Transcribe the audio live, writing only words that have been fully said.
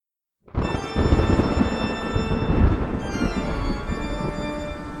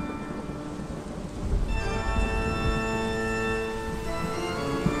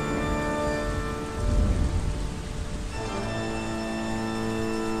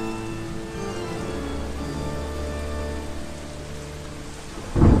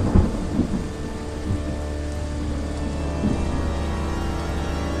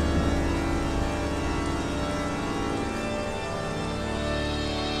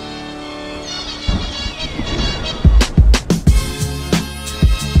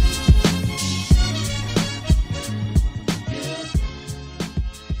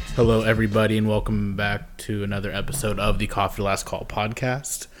Hello, everybody, and welcome back to another episode of the Coffee Last Call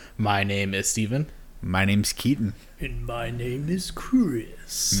podcast. My name is Steven. My name's Keaton. And my name is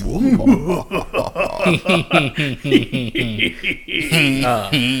Chris.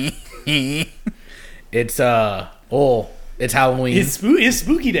 It's Halloween. It's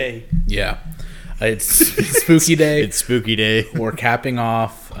spooky day. Yeah. It's spooky day. It's spooky day. We're capping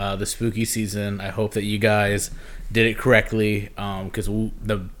off the spooky season. I hope that you guys did it correctly, because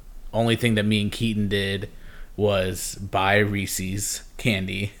the only thing that me and Keaton did was buy Reese's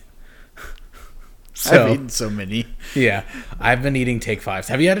candy. I've eaten so many. Yeah, I've been eating Take Fives.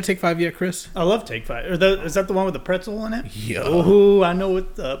 Have you had a Take Five yet, Chris? I love Take Five. Is that the one with the pretzel in it? Yeah. Oh, I know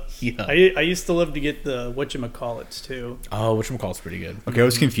what's up. Yeah. I used to love to get the whatchamacallits too. Oh, whatchamacallit's pretty good. Okay, I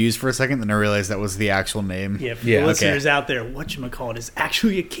was confused for a second, then I realized that was the actual name. Yeah, for Yeah, the okay. listeners out there, whatchamacallit is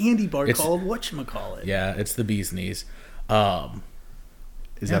actually a candy bar called whatchamacallit. Yeah, it's the bee's knees.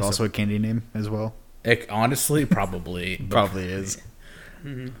 Is that also a candy name as well? Honestly, probably. Probably is.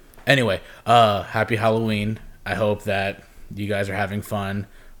 Anyway, happy Halloween. I hope that you guys are having fun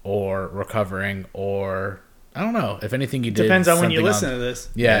or recovering, or I don't know. If anything, you did. Depends on when you something listen to this.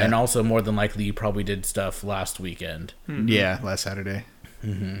 Yeah, Yeah. and also more than likely, you probably did stuff last weekend. Yeah, last Saturday.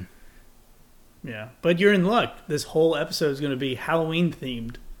 Yeah, but you're in luck. This whole episode is going to be Halloween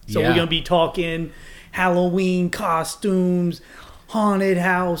themed. So Yeah. we're going to be talking Halloween costumes, haunted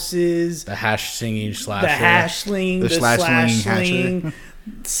houses, The hash singing slasher. the hashling, The the slashling,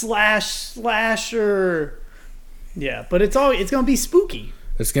 slasher. Yeah, but it's gonna be spooky.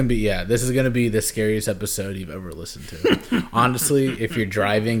 It's gonna be This is gonna be the scariest episode you've ever listened to. Honestly, if you're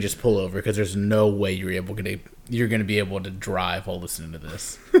driving, just pull over because there's no way you're gonna be able to drive while listening to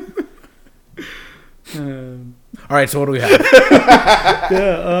this. All right, so what do we have?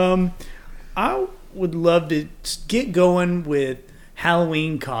 I would love to get going with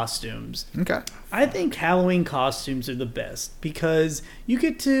Halloween costumes. Okay. I think Halloween costumes are the best because you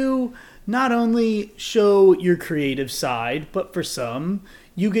get to not only show your creative side, but for some,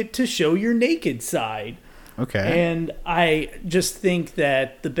 you get to show your naked side. Okay. And I just think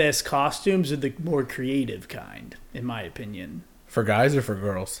that the best costumes are the more creative kind, in my opinion, For guys or for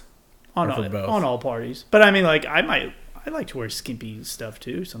girls? on Or for both? on all parties. But I mean, like I like to wear skimpy stuff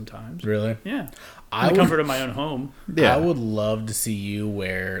too sometimes. Really? Yeah, I in the would- comfort of my own home. Yeah. I would love to see you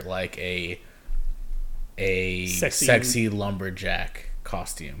wear like a Sexy- sexy lumberjack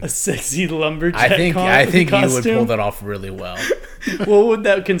costume. A sexy lumberjack. I think you would costume. pull that off really well. What would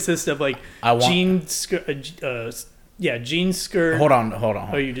that consist of? Like I want- jean skirt. Jean skirt. Hold on.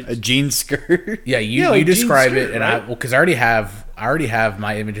 Oh, you did. A jean skirt. Yeah, you Yeah, like describe jean it, skirt, and right? because I already have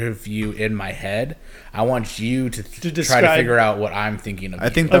my image of you in my head. I want you to try to describe- figure out what I'm thinking of. I you.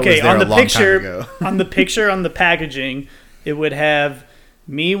 think that Okay, was there on a the long picture, time ago. on the picture on the packaging, it would have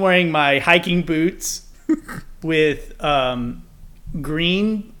me wearing my hiking boots with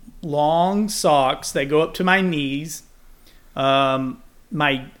green long socks that go up to my knees. I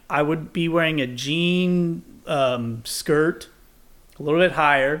would be wearing a jean skirt, a little bit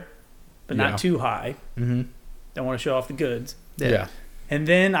higher, but Yeah. not too high. Mhm. Don't want to show off the goods. Yeah. And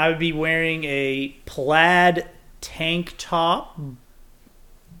then I would be wearing a plaid tank top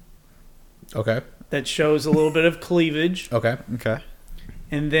Okay. that shows a little bit of cleavage. Okay. Okay.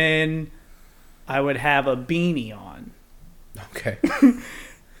 And then I would have a beanie on Okay.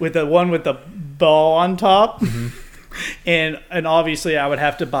 with the one with the ball on top. Mm-hmm. And obviously I would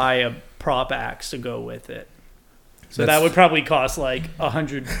have to buy a prop axe to go with it. So That's- that would probably cost like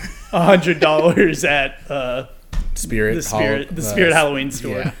 $100 at Spirit. the Spirit Halloween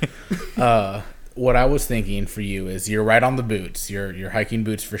store. Yeah. What I was thinking for you is you're right on the boots. You're hiking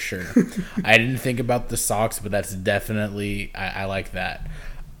boots for sure. I didn't think about the socks, but that's definitely I like that.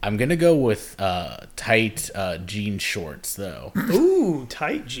 I'm gonna go with tight jean shorts though. Ooh,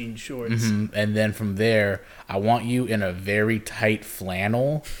 tight jean shorts. And then from there, I want you in a very tight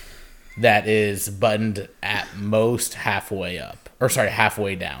flannel that is buttoned at most halfway up. Or sorry,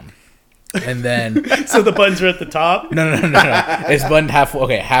 halfway down. And then So the buttons are at the top. no. It's buttoned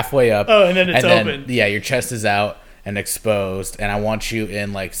halfway up. Oh, and then it's open. Yeah, your chest is out and exposed, and I want you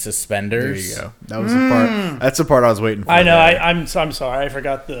in like There suspenders. you go. That was the part. That's the part I was waiting for. I know. there. I'm sorry. I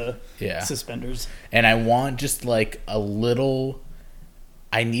forgot the Yeah. suspenders. And I want just like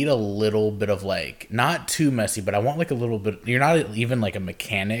I need a little bit of like, not too messy, but I want like a little bit. You're not even like a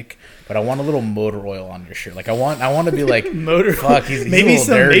mechanic, but I want a little motor oil on your shirt. Like I want to be like Motor. Fuck, he's maybe a little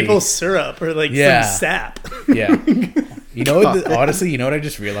some dirty. maple syrup or like Yeah. some sap. Yeah. You know what? Honestly, you know what I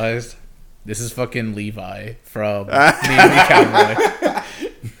just realized? This is fucking Levi from Navy Cowboy.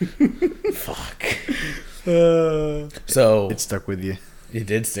 Fuck. So It stuck with you. It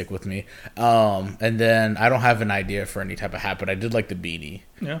did stick with me. And then I don't have an idea for any type of hat, but I did like the beanie.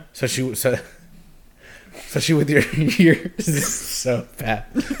 Yeah. Especially with your this is so bad.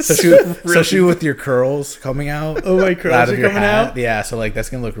 Especially with your curls coming out. Oh, my curls are coming out? Yeah, so like that's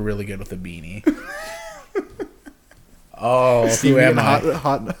gonna look really good with a beanie. Oh, Steve who am getting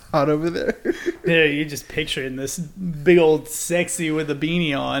I? hot over there. Yeah, you're just picturing this big old sexy with a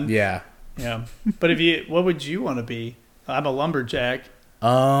beanie on. Yeah. Yeah. But what would you want to be? I'm a lumberjack.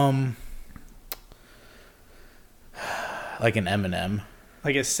 Like an M&M.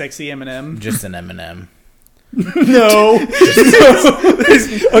 Like a sexy M&M. Just an M&M. No.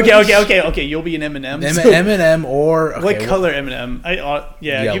 Okay. You'll be an M&M. M&M or What color M&M? Give me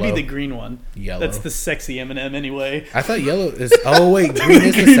Yellow. the green one. Yellow. That's the sexy M&M anyway. I thought yellow is. Oh wait, green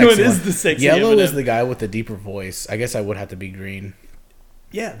is the Green sexy one is one. the sexy Yellow M&M. is the guy with the deeper voice. I guess I would have to be green.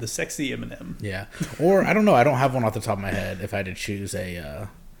 Yeah, the sexy M&M. Yeah, or I don't know. I don't have one off the top of my head. If I had to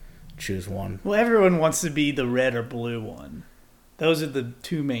choose one, Well, everyone wants to be the red or blue one. Those are the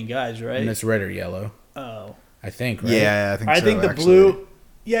two main guys, right? and it's red or yellow. Oh. I think. Right? Yeah, I think. I so, think the actually. blue.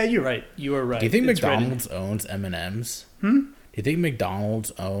 Yeah, you're right. You are right. Do you think It's red and- McDonald's owns M&Ms? Hmm? Do you think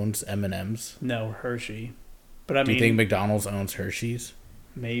McDonald's owns M&Ms? No, Hershey. But I Do you mean, think McDonald's owns Hershey's?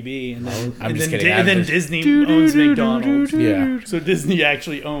 maybe. And then, I'm and just then, kidding. and then Disney owns McDonald's. Yeah. So Disney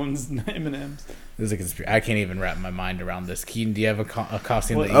actually owns M&M's. This is a conspiracy. I can't even wrap my mind around this. Keaton, do you have a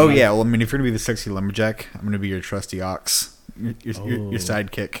costume? Well, that you Oh want? yeah, well I mean, if you're gonna be the sexy lumberjack, I'm gonna be your trusty ox, your Oh.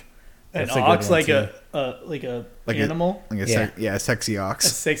 sidekick, An That's a good ox, one, like too. a animal. like a sexy A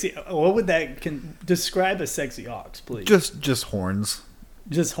ox. sexy. What would that describe a sexy ox, please? Just horns.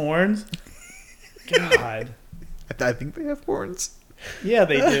 Just horns. God. I think they have horns. Yeah,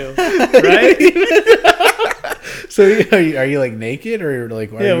 they do. Right? So are you like naked or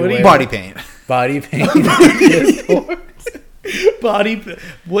like? Are Yeah, what do you- wearing Body paint. body paint?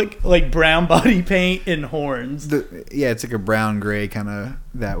 What, like brown body paint and horns. Do Yeah, it's like a brown gray kind of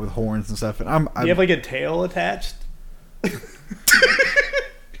that with horns and stuff. And I'm you have like a tail attached?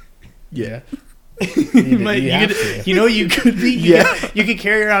 Yeah. You could be. Yeah. You could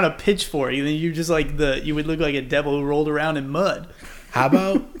carry around a pitchfork, and then you just like you would look like a devil who rolled around in mud. How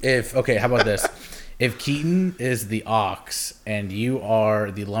about how about this? If Keaton is the ox and you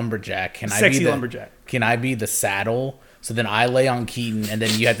are the lumberjack, can I Sexy be the lumberjack. Can I be the saddle? So then I lay on Keaton, and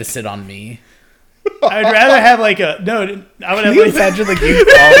then you have to sit on me. I'd rather have like a no. I would have Can you like imagine like you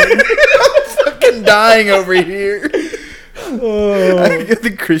falling? fucking dying over here. I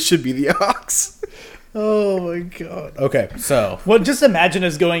think Chris should be the ox. Oh my god. Okay, so well, just imagine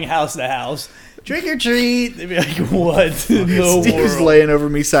us going house to house. Trick or treat. They'd be like, what in the Steve's world? laying over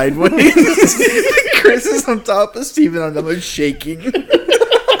me sideways. Chris is on top of Steven and I'm shaking.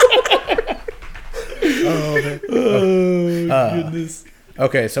 Goodness.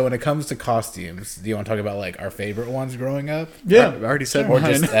 okay, so when it comes to costumes, do you want to talk about like our favorite ones growing up, Yeah. I already said or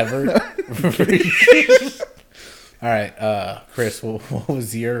mine. just ever? All right, Chris, what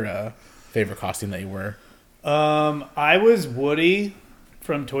was your favorite costume that you were? I was Woody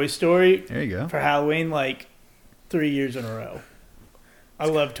from Toy Story There you go. for Halloween like 3 years in a row. I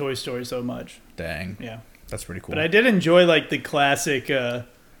love Toy Story so much. Dang, Yeah. that's pretty cool. But I did enjoy like the classic,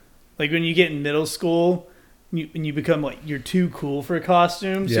 like when you get in middle school and you become like you're too cool for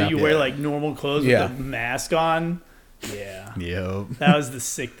costumes, so Yeah. you wear like normal clothes Yeah. with a mask on. Yeah, Yep. that was the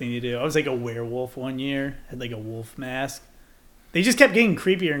sick thing to do. I was like a werewolf one year, had like a wolf mask. They just kept getting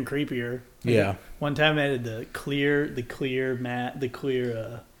creepier and creepier. Like, Yeah. One time I had the clear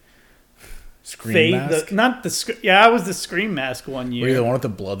Scream fade. mask. I was the scream mask one year. Were you the one with the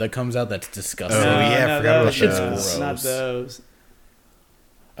blood that comes out? That's disgusting. Oh, yeah, I forgot about Shit's those. gross. Not those.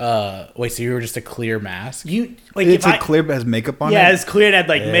 Wait, so you were just a clear mask? You like It's if like clear but has makeup on yeah, it. it's clear. It had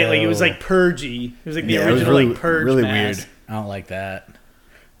like like it was Ew. like purgy. It was like the Yeah, it was original really- like purge really mask. weird. I don't like that.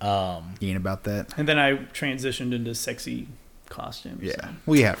 You ain't about that. And then I transitioned into sexy costumes. Yeah.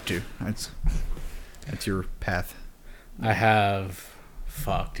 Well, you have to. That's your path. I have.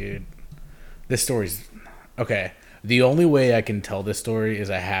 Fuck, dude. This story's. Okay. The only way I can tell this story is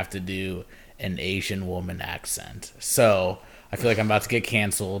I have to do an Asian woman accent. So I feel like I'm about to get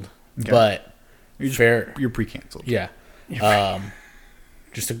canceled. Okay. But You're pre-canceled. yeah.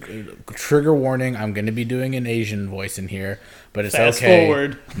 Just a trigger warning. I'm going to be doing an Asian voice in here, but it's Fast okay.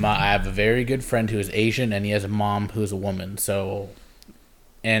 forward. I have a very good friend who is Asian, and he has a mom who's a woman. So,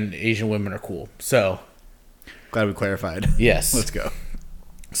 and Asian women are cool. So, Glad we clarified. yes. Let's go.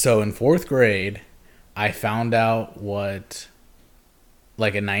 So in 4th grade, I found out what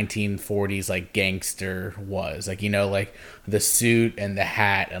like a 1940s like gangster was. Like, you know, like the suit and the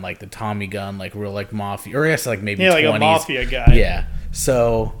hat and like the Tommy gun, like real like mafia, or I guess like maybe Yeah, 20s. like a mafia guy. Yeah.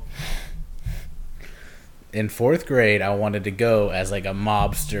 So in 4th grade, I wanted to go as like a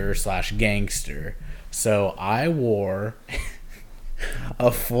mobster / gangster. So I wore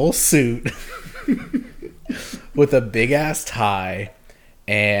a full suit with a big ass tie,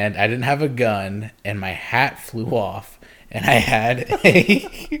 and I didn't have a gun, and my hat flew off, and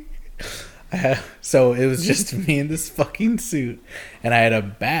so it was just me in this fucking suit, and I had a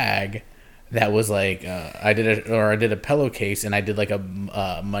bag that was like I did a pillowcase, and I did like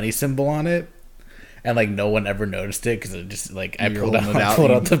a money symbol on it, and like no one ever noticed it because it just like I pulled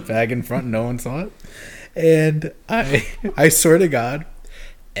out the bag in front, and no one saw it, and I swear to God,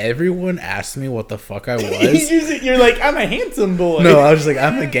 everyone asked me what the fuck I was. You're like, I'm a handsome boy. No, I was just like,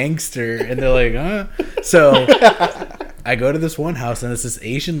 I'm a gangster, and they're like, huh? So I go to this one house, and it's this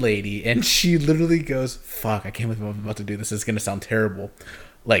Asian lady, and she literally goes, "Fuck, I can't believe I'm about to do this. It's gonna sound terrible."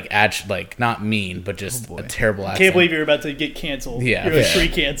 Like, not mean, but just a terrible accent. Can't believe you're about to get canceled. Yeah. You're like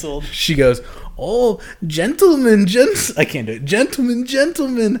pre-canceled. She goes, "Oh, gentlemen, I can't do it. Gentlemen.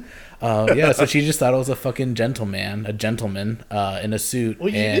 Yeah, so she just thought I was a fucking gentleman in a suit.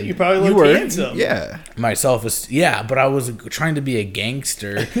 Well, and you probably look handsome. Yeah. Myself was but I was trying to be a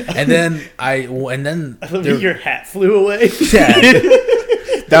gangster, and then I love that your hat flew away. Yeah.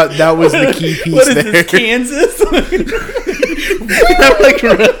 That was the key piece. What is there. this, Kansas? I'm like,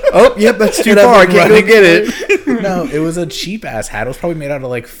 oh, yep, that's too far. I can't go get it. No, it was a cheap ass hat. It was probably made out of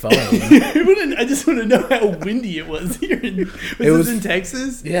like foam. I just want to know how windy it was here. Was this in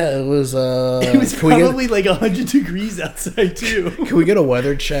Texas? Yeah, it was. It was probably like 100 degrees outside too. Can we get a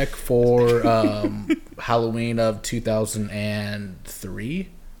weather check for Halloween of 2003?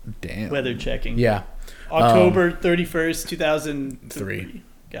 Damn. Weather checking. Yeah. October 31st, 2003.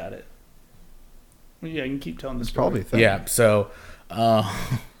 Got it. Well, yeah, you can keep telling the story. Probably a thing. Yeah, so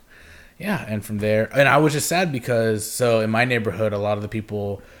yeah, and from there, and I was just sad because so in my neighborhood, a lot of the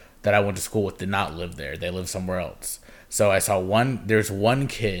people that I went to school with did not live there. They lived somewhere else. So I saw there's one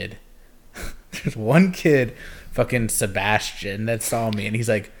kid, fucking Sebastian, that saw me, and he's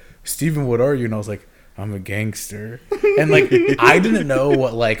like, "Steven, what are you?" And I was like, "I'm a gangster." And like I didn't know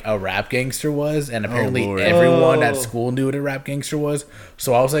what like a rap gangster was, and apparently everyone at school knew what a rap gangster was.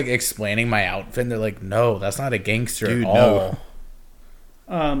 So I was like explaining my outfit, and they're like, "No, that's not a gangster at all."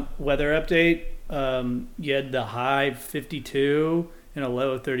 Weather update. You had the high 52 and a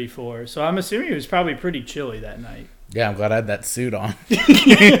low of 34. So I'm assuming it was probably pretty chilly that night. Yeah, I'm glad I had that suit on.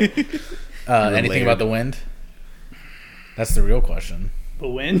 Anything about the wind? That's the real question. The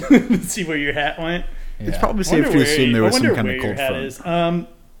wind? Let's see where your hat went. Yeah. It's probably safe to assume there was some kind of cold front.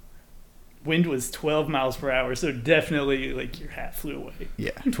 Wind was 12 miles per hour, so definitely like your hat flew away.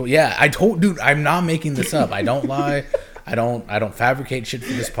 Yeah. Yeah, dude, I'm not making this up. I don't lie. I don't fabricate shit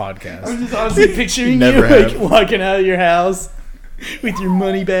for this podcast. I'm just honestly picturing you like walking out of your house with your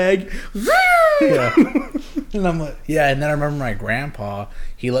money bag. Yeah. And I'm like, yeah, and then I remember my grandpa,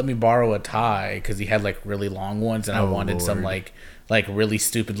 he let me borrow a tie because he had like really long ones, and I wanted some like really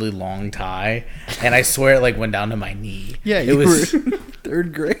stupidly long tie, and I swear it like went down to my knee. Yeah, it was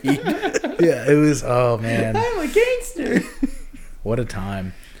 3rd grade. Yeah, it was. Oh man, I'm a gangster. What a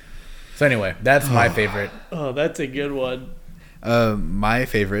time. So anyway, that's my favorite. Oh, that's a good one. My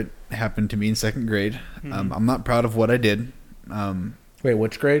favorite happened to me in 2nd grade. I'm not proud of what I did. Wait,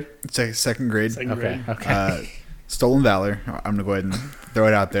 which grade? It's like 2nd grade. Okay. Stolen Valor. I'm gonna go ahead and throw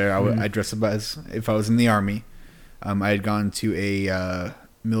it out there. I dressed up as if I was in the army. I had gone to a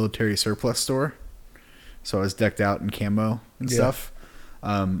military surplus store, so I was decked out in camo and stuff.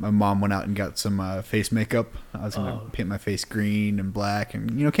 My mom went out and got some face makeup. I was gonna paint my face green and black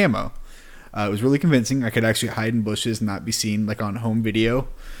and camo. It was really convincing. I could actually hide in bushes and not be seen like on home video,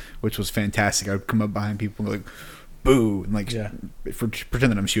 which was fantastic. I would come up behind people and go like, boo, and like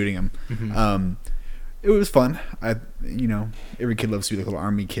pretend that I'm shooting them. Mm-hmm. It was fun. Every kid loves to be like a little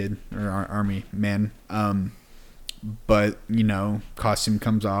army kid or army man. But costume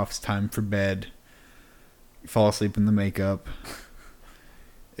comes off. It's time for bed. Fall asleep in the makeup.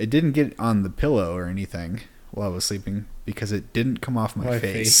 It didn't get on the pillow or anything while I was sleeping because it didn't come off my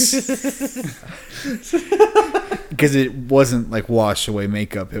face. Because it wasn't like wash away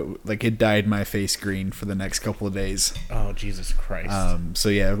makeup. It dyed my face green for the next couple of days. Oh, Jesus Christ. So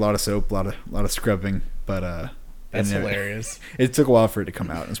yeah, a lot of soap, a lot of scrubbing, but that's hilarious. It took a while for it to come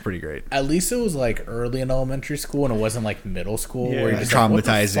out. It was pretty great. At least it was like early in elementary school, and it wasn't like middle school where you're just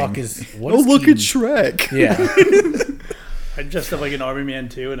traumatizing. Like, look at Shrek. Yeah. I dressed up like an army man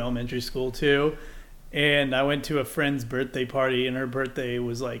too in elementary school too, and I went to a friend's birthday party, and her birthday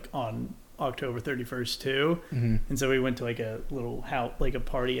was like on October 31st too, and so we went to like a little house, like a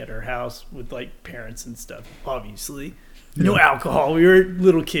party at her house with like parents and stuff, obviously. No alcohol. We were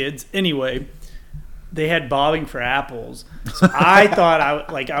little kids. Anyway, they had bobbing for apples. So I thought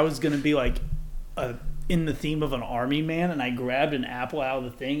I was gonna be like in the theme of an army man, and I grabbed an apple out of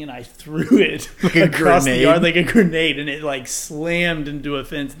the thing and I threw it Like a across the grenade? yard like a grenade, and it like slammed into a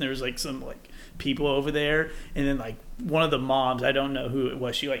fence, and there was like some like people over there, and then like one of the moms, I don't know who it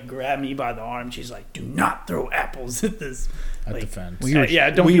was, she like grabbed me by the arm. She's like, "Do not throw apples at this." At Like, the fence. Well, you were, yeah,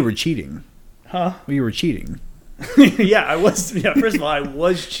 don't well, be- you were cheating. huh? Well, you were cheating. Yeah, I was. Yeah, first of all, I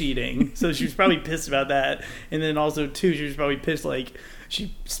was cheating, so she was probably pissed about that. And then also, too, she was probably pissed like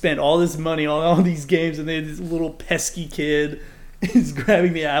she spent all this money on all these games, and then this little pesky kid is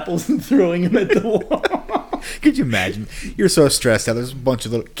grabbing the apples and throwing them at the wall. Could you imagine? You're so stressed out. There's a bunch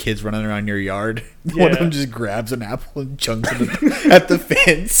of little kids running around your yard. One Yeah. of them just grabs an apple and chunks it at the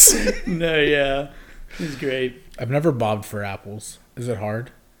fence. No, yeah, it was great. I've never bobbed for apples. Is it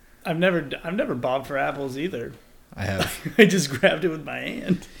hard? I've never bobbed for apples either. I have. I just grabbed it with my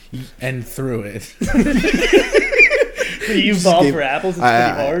hand. And threw it. So you bob for apples? It's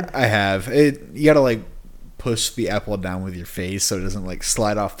pretty hard. I have. You gotta like push the apple down with your face so it doesn't like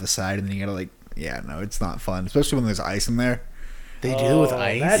slide off the side, and then you gotta like, yeah, no, it's not fun, especially when there's ice in there. They do with Oh,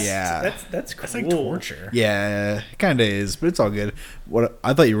 ice. That's cool. That's like torture. Yeah, it kind of is, but it's all good. What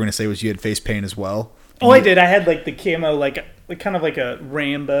I thought you were gonna say was you had face paint as well. Oh, I did. I had like the camo, like kind of like a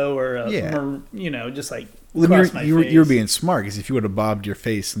Rambo or a, Yeah. just like Well, across my you were face. being smart, because if you would have bobbed your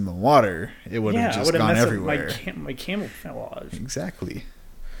face in the water, it would have I just would've gone messed up everywhere. my camouflage. Exactly.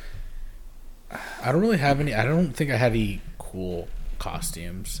 I don't really have any. I don't think I had any cool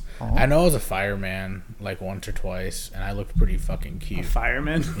costumes. Aw. I know I was a fireman like once or twice, and I looked pretty fucking A cute.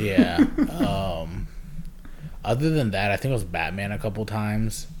 fireman. Yeah. Other than that, I think I was Batman a couple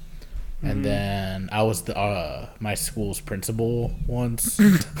times, and then I was the my school's principal once.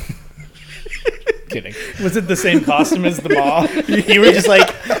 Kidding. Was it the same costume as the mall? You were just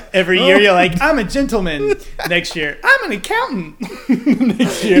like every year. You're like, I'm a gentleman. Next year, I'm an accountant.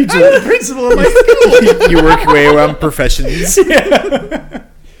 Next year, I'm the principal of my school. You work your way around professions.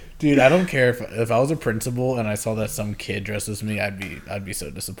 Dude, I don't care if I was a principal and I saw that some kid dressed as me, I'd be so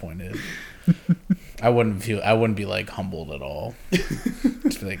disappointed. I wouldn't be like humbled at all.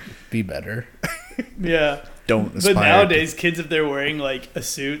 Just be like, be better. Yeah. Don't aspire. But nowadays, kids, if they're wearing like a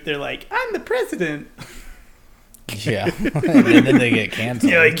suit, they're like, I'm the president. Yeah. And then they get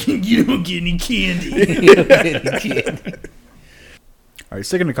canceled. You're like, you don't get any candy. All right,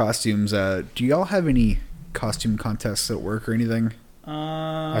 sticking to costumes, do y'all have any costume contests at work or anything?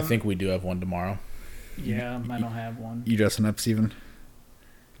 I think we do have one tomorrow. Yeah, I don't have one. You dressing up, Steven?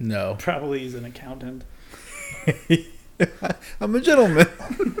 No. Probably he's an accountant. I'm a gentleman.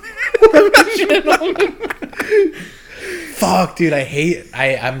 Fuck, dude,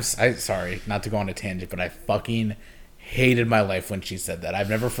 I'm sorry, not to go on a tangent, but I fucking hated my life when she said that. I've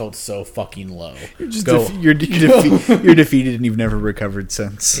never felt so fucking low. You're defeated and you've never recovered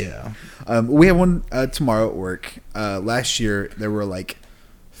since. Yeah. We have one tomorrow at work. Last year, there were like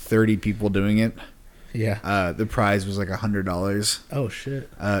 30 people doing it. Yeah. The prize was like $100. Oh shit.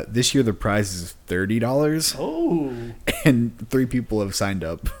 This year, the prize is $30. Oh. And 3 people have signed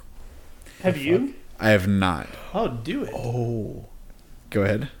up. Have you? I have not. Oh, do it. Oh. Go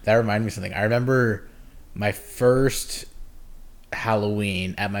ahead. That reminded me of something. I remember my first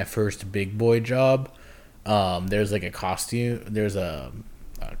Halloween at my first big boy job. There's like a costume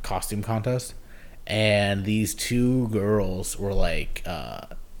costume contest, and these 2 girls were like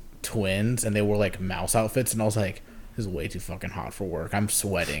twins, and they wore like mouse outfits, and I was like, this is way too fucking hot for work. I'm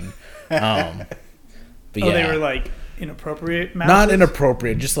sweating. But yeah, They were like inappropriate mouths? not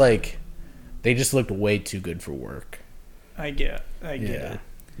inappropriate, just like they just looked way too good for work. I get Yeah. it.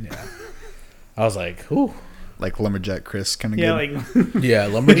 Yeah. I was like, whew. Like Lumberjack Chris kind of Yeah, good. like Yeah,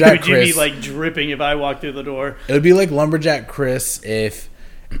 Lumberjack would you Chris. be like dripping if I walked through the door? It would be like Lumberjack Chris if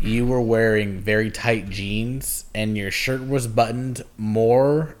you were wearing very tight jeans and your shirt was buttoned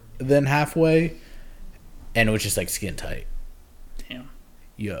more than halfway and it was just like skin tight. Damn.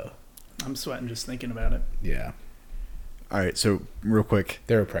 Yeah. I'm sweating just thinking about it. Yeah. All right, so real quick.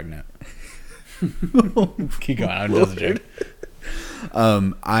 They were pregnant. Keep going. I'm just a joke.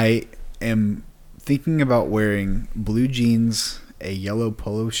 I am thinking about wearing blue jeans, a yellow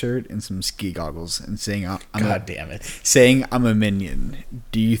polo shirt, and some ski goggles, and saying God damn it. saying I'm a minion.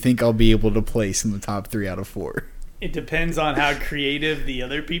 Do you think I'll be able to place in the top 3 out of 4? It depends on how creative the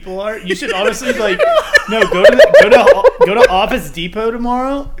other people are. You should honestly go to Office Depot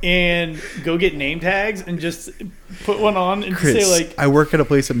tomorrow and go get name tags and just put one on and Chris, say like, I work at a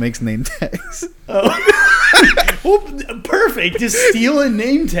place that makes name tags. well, perfect. Just steal a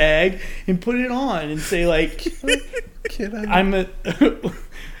name tag and put it on and say like, I'm a.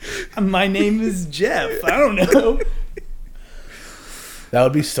 My name is Jeff. I don't know. That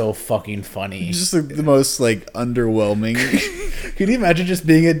would be so fucking funny. Just like the most like underwhelming. Could you imagine just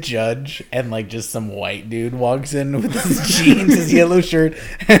being a judge and like just some white dude walks in with his jeans, his yellow shirt,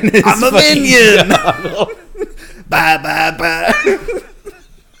 and his I'm a fucking minion! goggle? Bye bye bye.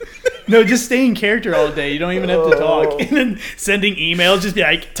 No, just stay in character all day. You don't even have to talk. And then sending emails, just be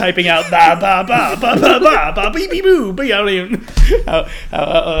like typing out ba ba ba ba ba ba ba beep beep boo. But I don't even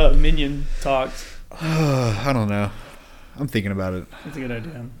how Minion talks. I don't know. I'm thinking about it. That's a good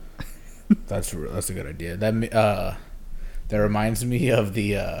idea. That's a good idea. That reminds me of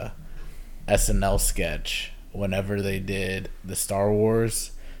the SNL sketch whenever they did the Star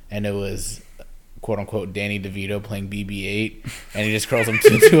Wars, and it was quote unquote Danny DeVito playing BB-8, and he just curls him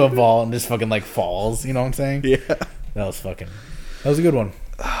to a ball and just fucking like falls. You know what I'm saying? Yeah. That was a good one.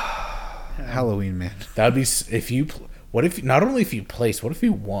 Halloween, man. That would be if you. What if not only if you placed, what if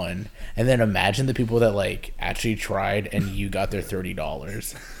you won, and then imagine the people that like actually tried and you got their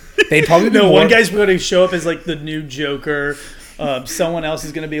 $30. They'd probably be one guy's going to show up as like the new Joker. Someone else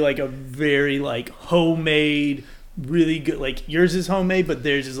is going to be like a very like homemade, really good. Like yours is homemade, but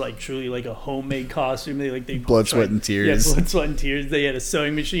theirs is like truly like a homemade costume. They blood, sweat, and tears. Yeah, blood, sweat, and tears. They had a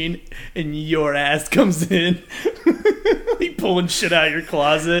sewing machine, and your ass comes in, like pulling shit out of your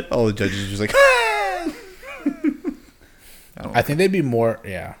closet. All the judges are just like. I think they'd be more.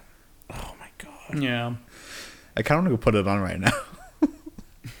 Yeah. Oh my god. Yeah. I kind of want to go put it on right now.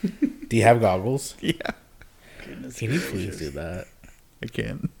 Do you have goggles? Yeah. Goodness Can you gracious. please do that? I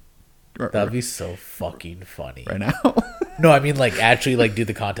can. That'd be so fucking funny. Right now. No, I mean like actually like do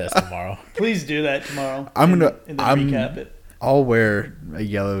the contest tomorrow. Please do that tomorrow. I'm gonna recap it. I'll wear a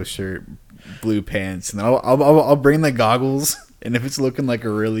yellow shirt, blue pants, and then I'll bring the goggles. And if it's looking like a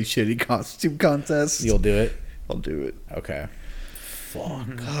really shitty costume contest, You'll do it. I'll do it. Okay. Fuck.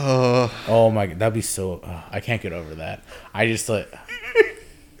 Oh, Oh my god, that'd be so. I can't get over that. I just like.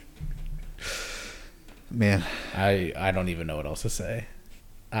 man. I don't even know what else to say.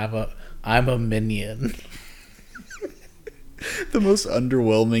 I'm a minion. The most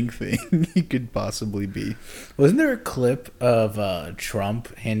underwhelming thing you could possibly be. Wasn't there a clip of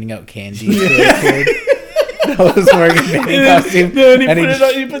Trump handing out candy to a kid that was wearing a minion costume? No, and and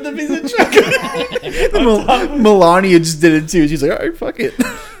he put the piece of chocolate. Melania just did it too. She's like, all right, fuck it.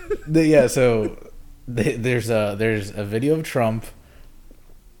 There's a video of Trump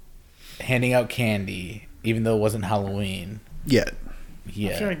handing out candy, even though it wasn't Halloween. Yeah.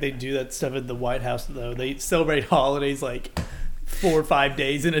 Yeah. I feel like they do that stuff at the White House, though. They celebrate holidays like 4 or 5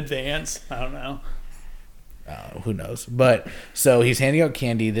 days in advance. I don't know. Who knows? But so he's handing out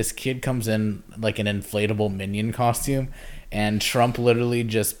candy. This kid comes in like an inflatable minion costume, and Trump literally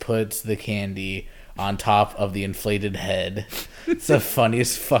just puts the candy on top of the inflated head. It's the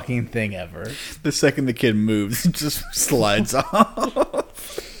funniest fucking thing ever. The second the kid moves, it just slides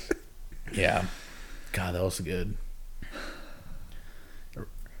off. Yeah. God, that was good.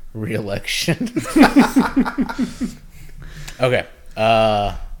 Re-election. Okay.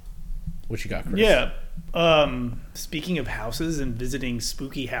 What you got, Chris? Yeah. Speaking of houses and visiting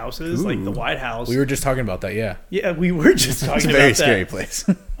spooky houses, like the White House. We were just talking about that, yeah. Yeah, we were just talking It's a about very that. scary place.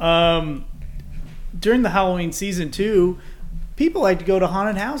 During the Halloween season, too, people like to go to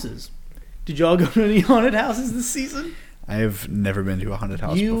haunted houses. Did y'all go to any haunted houses this season? I have never been to a haunted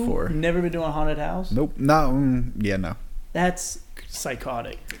house You've before. never been to a haunted house? Nope. No. No. That's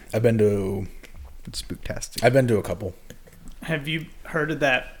psychotic. I've been to It's spooktastic. a couple. Have you heard of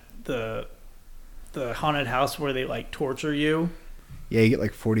that? The haunted house where they like torture you? Yeah, you get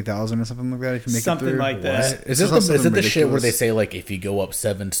like 40,000 or something like that if you make Something it through. like that. What? Is It's it the shit where ridiculous. they say like if you go up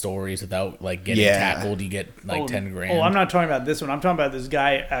 7 stories without like getting Yeah. tackled, you get like 10 grand? Oh, I'm not talking about this one. I'm talking about this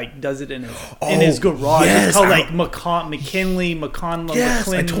guy like does it in his garage. yes, It's called like McKinley. Yes,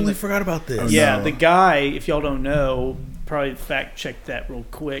 I McClin- totally forgot about this. Oh, Yeah, no. the guy, if y'all don't know, probably fact check that real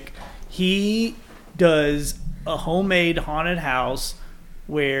quick. He does a homemade haunted house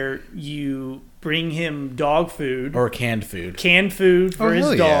where you bring him dog food, Or canned food. for Oh, his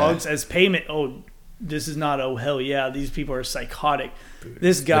hell yeah. dogs as payment. Oh, this is not oh hell yeah, these people are psychotic.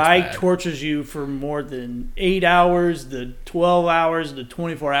 This guy bad. tortures you for more than 8 hours, the 12 hours, the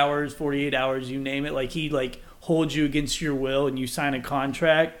 24 hours, 48 hours, you name it. Like he like holds you against your will and you sign a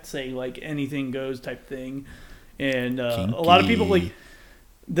contract saying like anything goes type thing. And a lot of people like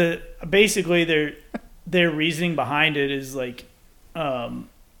basically their reasoning behind it is like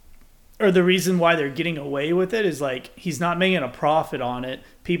or the reason why they're getting away with it is like he's not making a profit on it.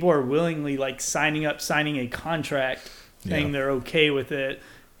 People are willingly like signing a contract saying they're okay with it.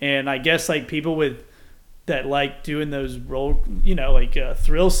 And I guess like people that like doing those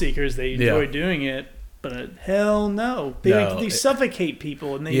thrill seekers. They enjoy doing it, but hell no. They suffocate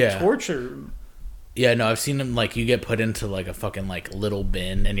people and they torture. Yeah, no, I've seen them, like, you get put into, like, a fucking, like, little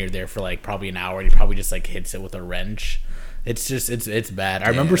bin, and you're there for, like, probably an hour, and he probably just, like, hits it with a wrench. It's just, it's bad. Damn.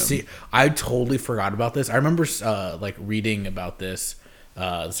 I remember I totally forgot about this. I remember, like, reading about this.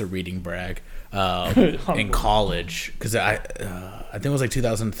 It's a reading brag. In college. Because I think it was, like,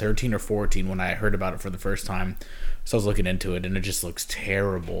 2013 or 14 when I heard about it for the first time. So I was looking into it, and it just looks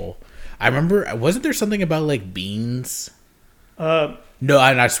terrible. I remember, wasn't there something about, like, beans? No,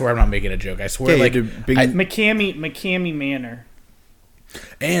 I swear I'm not making a joke. I swear, McCamey Manor.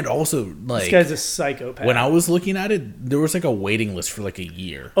 And also, like, this guy's a psychopath. When I was looking at it, there was like a waiting list for like a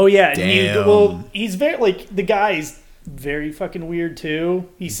year. Oh yeah, damn. He's very like the guy's very fucking weird too.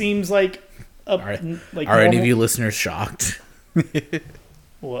 He seems like are any of you listeners shocked?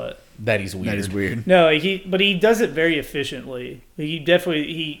 What? That he's weird. That is weird. No, but he does it very efficiently. He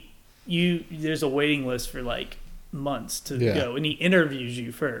definitely there's a waiting list for like months to go, and he interviews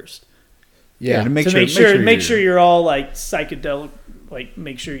you first. Yeah, to make sure you're all like psychedelic. Like,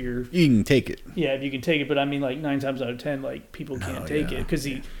 make sure you can take it. Yeah, if you can take it, but I mean, like 9 times out of 10, like people can't take it because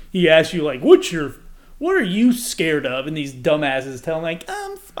he asks you like, what are you scared of? And these dumbasses tell him like,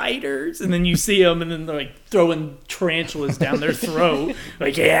 spiders, and then you see them, and then they're like throwing tarantulas down their throat,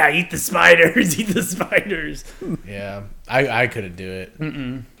 like, yeah, eat the spiders, eat the spiders. Yeah, I couldn't do it.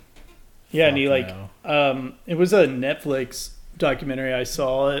 Yeah, and he like, it was a Netflix documentary. I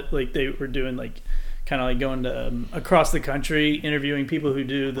saw it. Like they were doing like, kind of like going to across the country, interviewing people who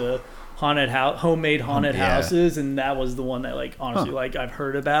do the homemade haunted houses, and that was the one that like honestly like I've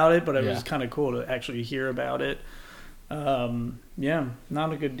heard about it, but it was kind of cool to actually hear about it. Yeah,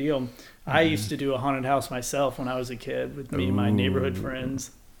 not a good deal. I used to do a haunted house myself when I was a kid with me and my neighborhood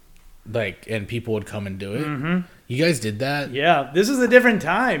friends. Like, and people would come and do it. Mm-hmm. You guys did that? Yeah, this is a different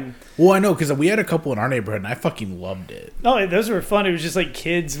time. Well, I know, because we had a couple in our neighborhood, and I fucking loved it. Oh, those were fun. It was just like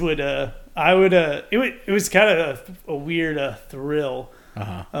kids would. It was kind of a weird thrill.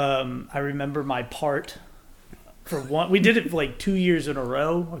 I remember my part for one. We did it for like 2 years in a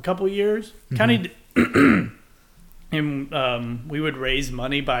row, a couple years, kind of. And we would raise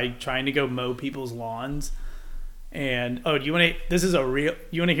money by trying to go mow people's lawns. And do you want to? This is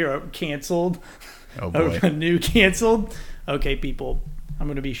you want to hear a canceled? Oh boy, a new canceled. Okay, people, I'm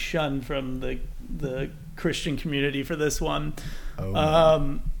going to be shunned from the Christian community for this one.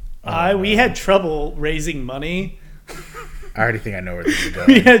 We had trouble raising money. I already think I know where this is going.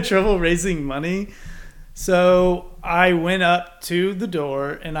 We had trouble raising money, so I went up to the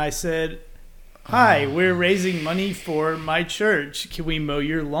door and I said, "Hi, we're raising money for my church. Can we mow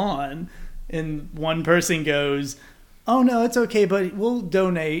your lawn?" And one person goes, "Oh no, it's okay, but we'll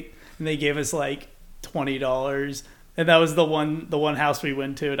donate." And they gave us like $20, and that was the one house we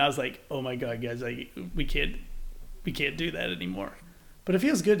went to. And I was like, "Oh my god, guys, we can't do that anymore." But it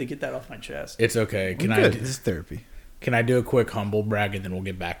feels good to get that off my chest. It's okay. This is therapy. Can I do a quick humble brag, and then we'll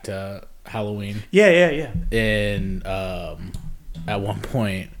get back to Halloween? Yeah. And at one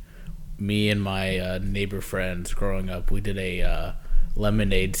point, me and my neighbor friends growing up, we did a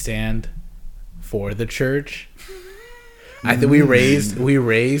lemonade stand for the church. I think we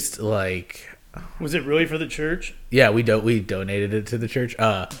raised like. Was it really for the church? Yeah, we donated it to the church.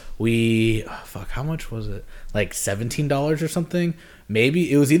 How much was it? Like $17 or something.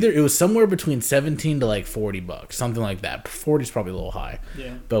 Maybe it was somewhere between $17 to like $40, something like that. 40 is probably a little high.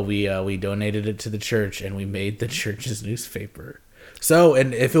 Yeah. But we donated it to the church, and we made the church's newspaper. So,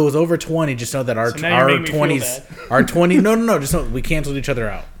 and if it was over 20, just know that our 20s no, just know we canceled each other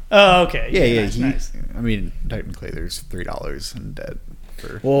out. Oh, okay. Yeah. Nice. I mean, technically, there's $3 in debt.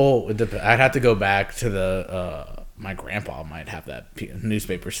 Well, I'd have to go back to the. My grandpa might have that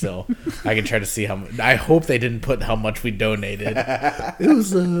newspaper still. I can try to see how much. I hope they didn't put how much we donated. It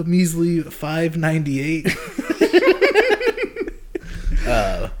was a measly $5.98.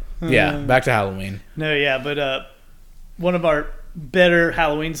 Yeah, back to Halloween. No, yeah, but one of our better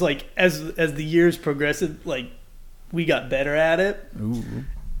Halloweens, like as the years progressed, like we got better at it. Ooh.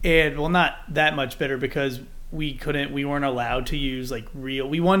 And well, not that much better because we weren't allowed to use like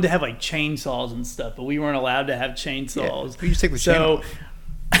we wanted to have like chainsaws and stuff, but we weren't allowed to have chainsaws. Yeah, you just take the chain off.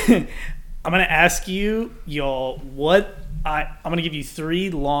 I'm going to ask y'all I'm going to give you 3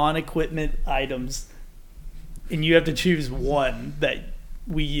 lawn equipment items, and you have to choose one that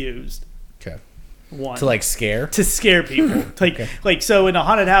we used. Okay. One. To like scare? To scare people. Like so in a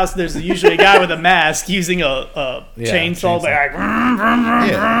haunted house, there's usually a guy with a mask using a chainsaw. Like,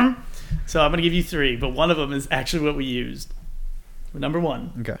 yeah. So I'm going to give you 3, but one of them is actually what we used. Number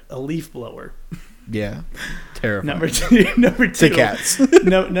 1, okay, a leaf blower. Yeah. Terrifying. Number two. To cats.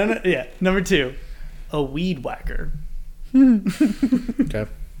 No. Yeah. Number 2, a weed whacker. Okay.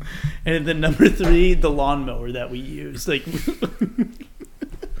 And then number 3, the lawnmower that we use. Like, You'll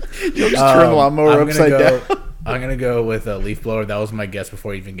just turn the lawnmower upside down. I'm gonna go with a leaf blower. That was my guess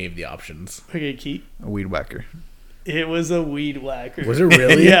before I even gave the options. okay, Keith. A weed whacker. It was a weed whacker. Was it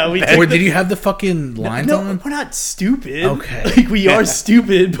really? Yeah. Or did you have the fucking lines No, on? we're not stupid. Okay. Like, we are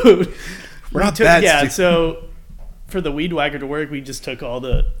stupid, but We're not that yeah. stupid. So for the weed whacker to work, we just took all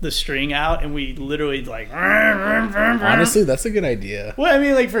the string out and we literally like. Honestly, that's a good idea. Well, I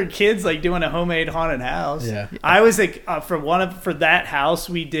mean, like for kids, like doing a homemade haunted house. Yeah. I was like, for that house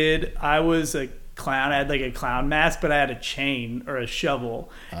we did. I was a clown. I had like a clown mask, but I had a chain or a shovel,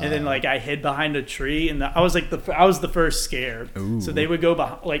 and then like I hid behind a tree, and I was the first scare. Ooh. So they would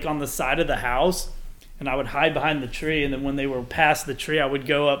go like on the side of the house. And I would hide behind the tree, and then when they were past the tree, I would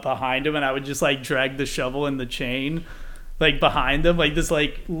go up behind them, and I would just like drag the shovel and the chain, like behind them, like this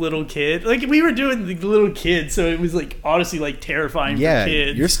like little kid. Like we were doing the little kids, so it was like honestly like terrifying Yeah, for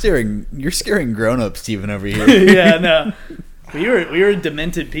kids. you're scaring grown-ups, Steven, over here. Yeah, no, we were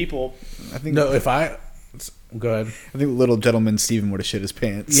demented people. I think No, go ahead. I think little gentleman Steven would have shit his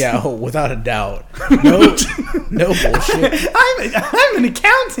pants. Yeah, without a doubt. No, no bullshit. I'm an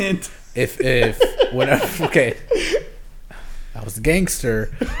accountant. If whenever, okay, I was a gangster,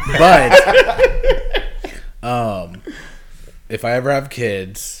 but if I ever have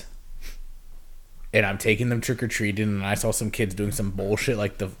kids and I'm taking them trick or treating and I saw some kids doing some bullshit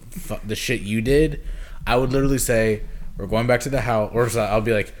like the shit you did, I would literally say, we're going back to the house, or I'll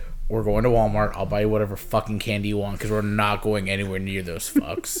be like, we're going to Walmart. I'll buy you whatever fucking candy you want because we're not going anywhere near those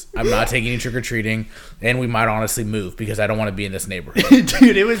fucks. I'm not taking you trick or treating, and we might honestly move because I don't want to be in this neighborhood.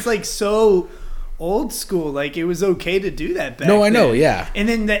 Dude, it was like so old school. Like it was okay to do that back No, I know, then. yeah. And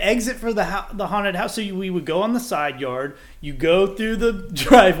then the exit for the haunted house. So we would go on the side yard. You go through the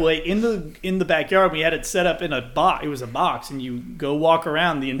driveway in the backyard. We had it set up in a box. It was a box, and you go walk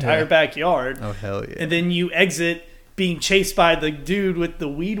around the entire backyard. Oh hell yeah. And then you exit, being chased by the dude with the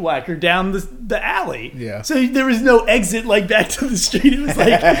weed whacker down the alley. Yeah. So there was no exit like back to the street. It was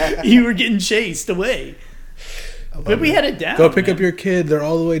like you were getting chased away. But we had it down. Go pick man. up your kid. They're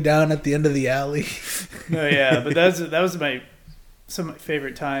all the way down at the end of the alley. No, yeah, but that was some of my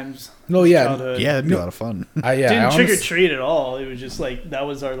favorite times. No, yeah. Childhood. Yeah, that'd be a lot of fun. Didn't trick or treat at all. It was just like that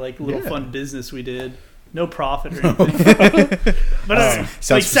was our like little Yeah. fun business we did. No profit or anything. But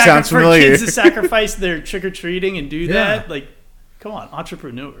Sounds for familiar. kids to sacrifice their trick or treating and do Yeah. that, like, come on,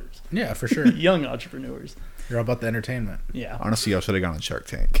 entrepreneurs, Yeah, for sure. young entrepreneurs. You're all about the entertainment. Yeah. Honestly, y'all should have gone on Shark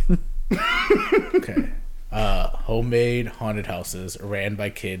Tank. Okay. Homemade haunted houses ran by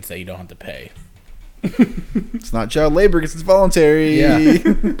kids that you don't have to pay. It's not child labor because it's voluntary. Yeah.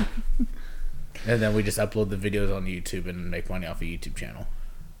 And then we just upload the videos on YouTube and make money off a YouTube channel.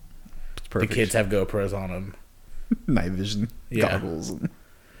 It's perfect. The kids have GoPros on them. night vision Yeah. goggles.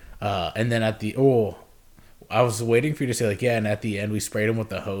 And then I was waiting for you to say like, yeah, and at the end we sprayed them with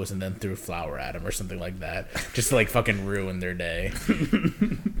the hose and then threw flour at them or something like that, just to like fucking ruin their day.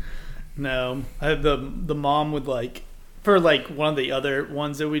 No, I had the mom would like for like one of the other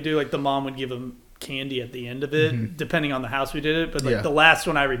ones that we do. Like the mom would give them candy at the end of it, depending on the house we did it. But like Yeah. the last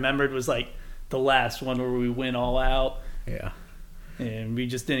one I remembered was like the last one where we went all out. Yeah. And we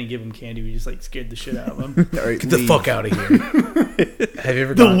just didn't give them candy. We just like scared the shit out of them. All right, Get the leave. fuck out of here. Have you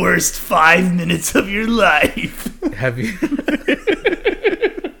ever The gone? worst 5 minutes of your life. Have you?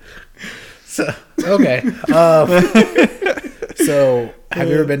 So okay. So have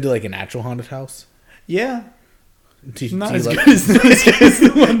you ever been to like an actual haunted house? Yeah, not Do you as like- good as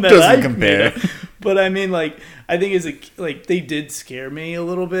the one that Doesn't I compare. made. But I mean, like, I think as like they did scare me a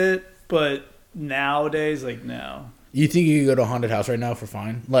little bit, but nowadays, like, no. You think you could go to a haunted house right now for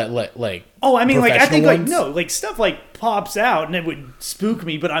fine? Like Oh, I mean, like, I think, professional like, ones? no, like, stuff, like, pops out and it would spook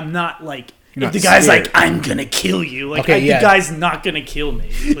me, but I'm not, like, You're if not the guy's scared. like, I'm gonna kill you. Like, Okay, yeah. the guy's not gonna kill me.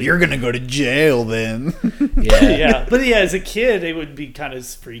 Like, You're gonna go to jail then. Yeah. yeah. But yeah, as a kid, it would be kind of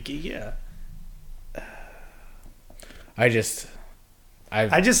freaky, yeah. I just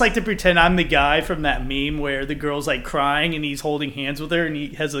like to pretend I'm the guy from that meme where the girl's like crying and he's holding hands with her and he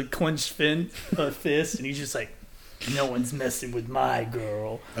has a clenched fist and he's just like, no one's messing with my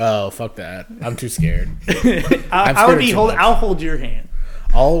girl. Oh, fuck that. I'm too scared. I'll hold your hand.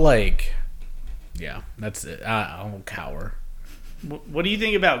 I'll like, yeah, that's it. I'll cower. What do you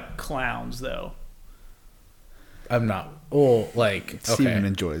think about clowns though? I'm not. Oh, like, Steven okay.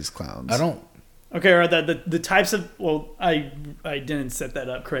 enjoys clowns. I don't. Okay, or the types of I didn't set that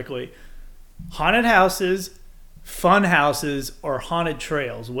up correctly. Haunted houses, fun houses or haunted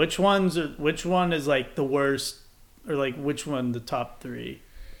trails. Which one is like the worst, or like which one the top 3?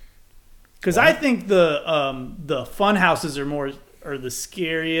 Because I think the fun houses are the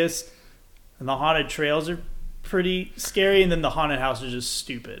scariest, and the haunted trails are pretty scary, and then the haunted house is just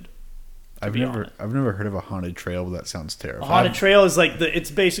stupid. I've never heard of a haunted trail, but that sounds A terrifying. haunted trail is like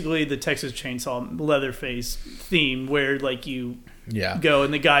it's basically the Texas Chainsaw Leatherface theme, where like you go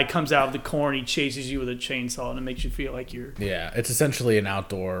and the guy comes out of the corn, he chases you with a chainsaw, and it makes you feel like you're It's essentially an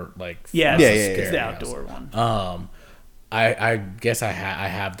outdoor it's the outdoor one. I guess I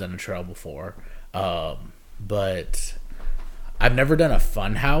have done a trail before, but I've never done a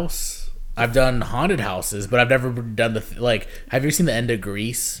fun house. I've done haunted houses, but I've never done have you seen the end of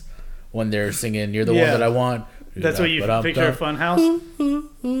Grease when they're singing "You're the one that I want"? That's what you picture a fun house.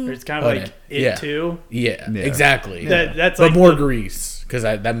 Or it's kind of like It Too. Yeah, exactly. That's but like more Grease, because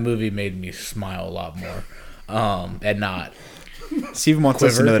that movie made me smile a lot more, and not. Steven wants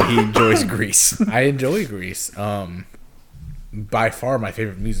us to know that he enjoys Grease. I enjoy Grease. By far my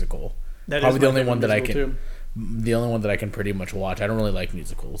favorite musical. That Probably is the my only favorite one that I musical, can. too. The only one that I can pretty much watch. I don't really like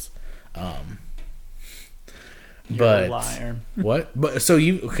musicals. You're But a liar. what? But so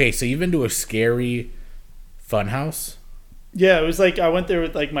you've been to a scary fun house? Yeah, it was like I went there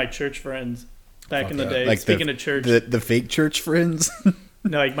with like my church friends back in the day. Like Speaking of church, the fake church friends.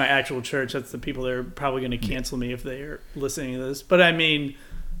 no, like my actual church. That's the people that are probably going to cancel me if they are listening to this. But I mean,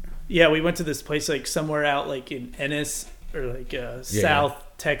 yeah, we went to this place like somewhere out like in Ennis or like South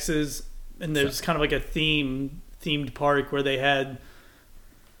Texas, and there's kind of like a themed park where they had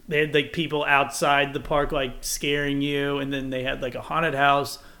like people outside the park like scaring you, and then they had like a haunted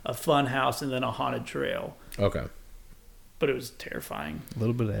house, a fun house, and then a haunted trail. Okay. But it was terrifying. A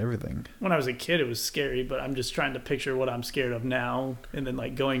little bit of everything. When I was a kid, it was scary, but I'm just trying to picture what I'm scared of now, and then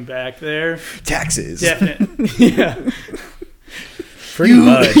like going back there. Taxes. Definitely. Yeah. Pretty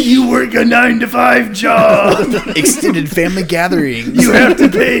much. You work a 9-to-5 job. Extended family gatherings. You have to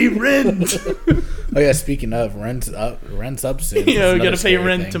pay rent. Oh yeah, speaking of, rent's up soon. You know, That's you got another to pay scary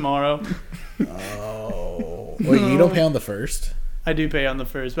rent thing. tomorrow. Oh. Wait, you don't pay on the first? I do pay on the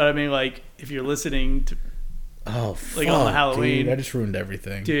first, but I mean, like, if you're listening to, Oh, like on the Halloween, dude, I just ruined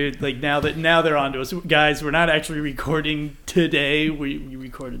everything. dude, like now they're onto us, guys. We're not actually recording today. We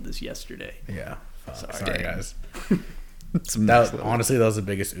recorded this yesterday. Yeah. Fuck. Sorry. Sorry, guys. Honestly, That was the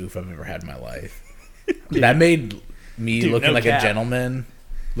biggest oof I've ever had in my life. That made me looking no like cap. a gentleman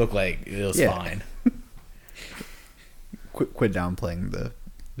look like it was Yeah. fine. quit downplaying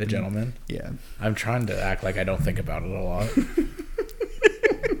The gentleman. yeah. I'm trying to act like I don't think about it a lot.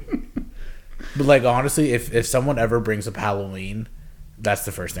 But like honestly, if someone ever brings up Halloween, that's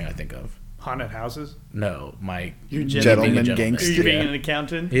the first thing I think of. Haunted houses. No, my You're Gentleman being a gangster. You're being Yeah. an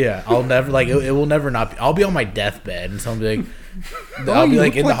accountant. Yeah, I'll never like it will never not be. I'll be on my deathbed and someone will be like, Oh, I'll be you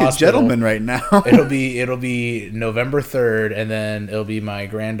like look in the like a hospital. gentleman right now. It'll be November 3rd, and then it'll be my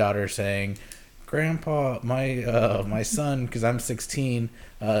granddaughter saying, "Grandpa, my son, because I'm 16,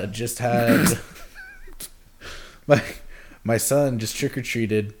 just had my son just trick or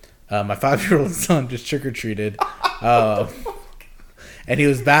treated. My 5-year-old son just trick or treated, and he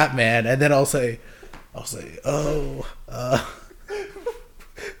was Batman." And then I'll say, "Oh,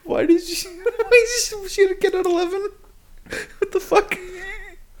 Why did she get an 11? What the fuck?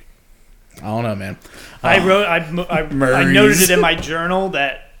 I don't know, man." I noted Murray's. it in my journal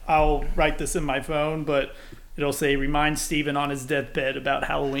that I'll write this in my phone, but it'll say remind Steven on his deathbed about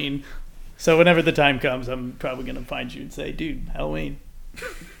Halloween. So whenever the time comes, I'm probably gonna find you and say, "Dude, Halloween."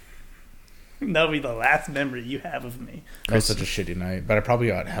 That'll be the last memory you have of me. That was such a shitty night, but I probably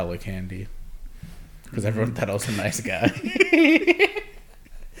got hella candy because everyone thought I was a nice guy.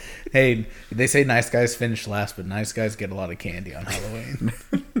 Hey, they say nice guys finish last, but nice guys get a lot of candy on Halloween.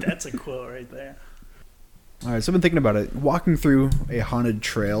 That's a quote right there. All right, so I've been thinking about it. Walking through a haunted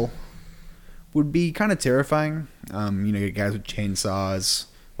trail would be kind of terrifying. You get guys with chainsaws,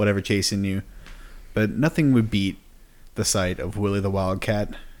 whatever, chasing you. But nothing would beat the sight of Willie the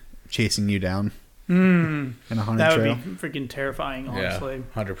Wildcat chasing you down in a haunted That trail. would be freaking terrifying, honestly.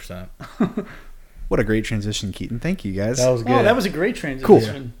 Yeah, 100%. What a great transition, Keaton. Thank you, guys. That was good. Oh, that was a great transition.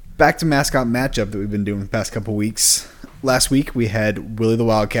 Cool. Back to mascot matchup that we've been doing the past couple weeks. Last week we had Willie the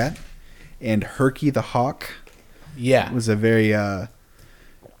Wildcat and Herky the Hawk. Yeah. It was a very,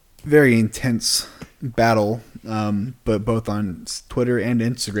 very intense battle, but both on Twitter and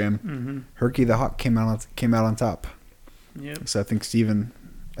Instagram. Mm-hmm. Herky the Hawk came out on top. Yep. So I think you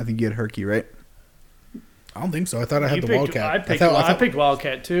had Herky, right? I don't think so. I thought I had You the picked- Wildcat. I picked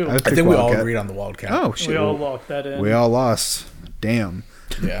Wildcat too. I I think we all agreed on the Wildcat. Oh shit! We all locked that in. We all lost. Damn.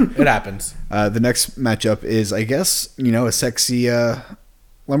 Yeah, it happens. The next matchup is, I guess, a sexy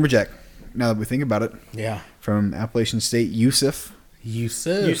lumberjack. Now that we think about it, Yeah. from Appalachian State, Yusuf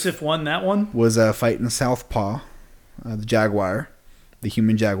Yusuf won that one. was fighting Southpaw, the jaguar, the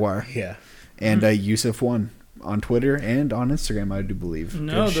human jaguar, Yeah. and Yusuf won on Twitter and on Instagram, I do believe.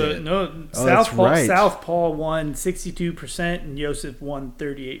 No, Good shit. Oh, that's right. Southpaw won 62% and Yusuf won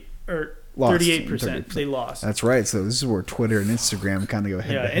 38 or Lost. 38%. They lost. That's right. So this is where Twitter and Instagram kind of go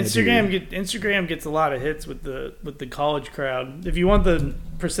head Yeah, to head. Instagram gets a lot of hits with the college crowd. If you want the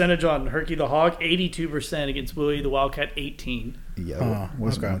percentage on Herky the Hawk, 82% against Willie the Wildcat, 18. Yeah,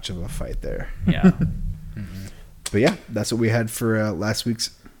 wasn't okay. much of a fight there. Yeah. But yeah, that's what we had for last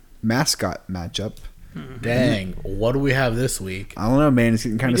week's mascot matchup. Dang. What do we have this week? I don't know, man. It's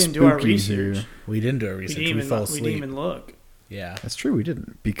getting kind We of didn't do our spooky research. here. We didn't do a We research. didn't, We even, fell we asleep. didn't even look. Yeah. That's true. We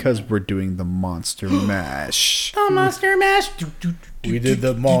didn't because we're doing the Monster Mash. The Monster Mash. We did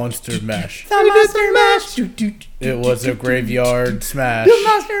the monster mash. The Monster Mash. It was a graveyard smash. The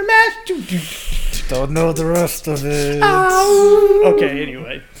Monster Mash. Don't know the rest of it. Okay,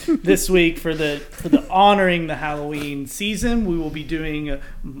 anyway, this week for the honoring the Halloween season, we will be doing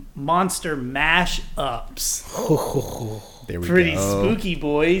Monster Mash Ups. There we Pretty go. spooky,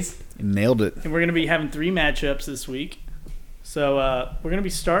 boys. Nailed it. And we're going to be having 3 matchups this week. So we're going to be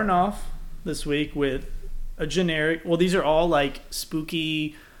starting off this week with a generic. Well, these are all like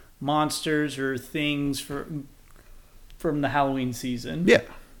spooky monsters or things from the Halloween season. Yeah.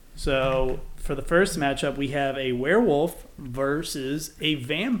 So for the first matchup, we have a werewolf versus a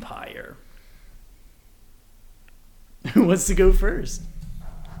vampire. Who wants to go first?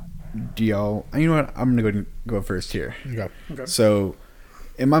 Do y'all? You know what? I'm gonna go first here. Okay. Okay. So,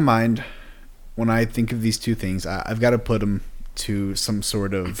 in my mind, when I think of these two things, I've got to put them to some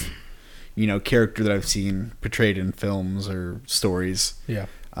sort of, character that I've seen portrayed in films or stories. Yeah.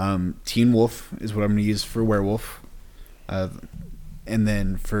 Teen Wolf is what I'm going to use for werewolf. And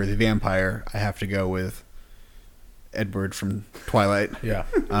then for the vampire, I have to go with Edward from Twilight. Yeah.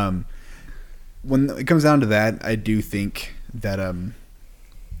 When it comes down to that, I do think that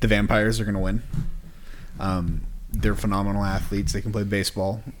the vampires are going to win. They're phenomenal athletes. They can play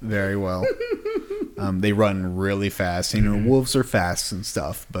baseball very well. They run really fast. Wolves are fast and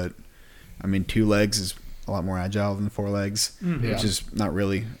stuff, but 2 legs is a lot more agile than 4 legs, Yeah. which is not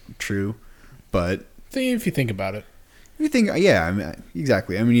really true. But If you think about it. if you think,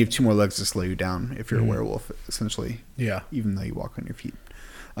 exactly. You have 2 more legs to slow you down if you're a werewolf, essentially. Yeah. Even though you walk on your feet.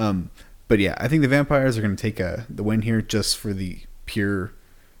 But yeah, I think the vampires are going to take the win here just for the pure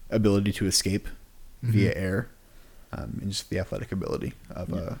ability to escape via air, and just the athletic ability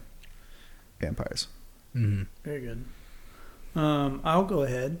of vampires. Mm-hmm. Very good. I'll go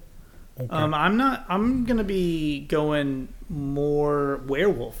ahead. Okay. I'm gonna be going more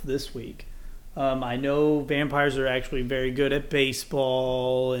werewolf this week. I know vampires are actually very good at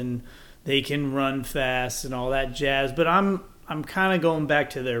baseball and they can run fast and all that jazz, but I'm kind of going back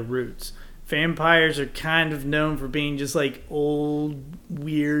to their roots. Vampires are kind of known for being just like old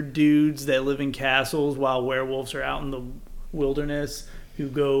weird dudes that live in castles, while werewolves are out in the wilderness who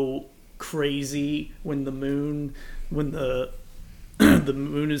go crazy when the moon the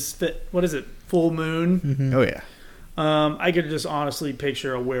moon is full moon. Oh yeah. I could just honestly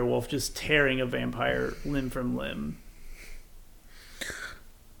picture a werewolf just tearing a vampire limb from limb.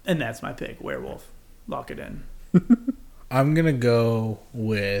 And that's my pick, werewolf. Lock it in. I'm going to go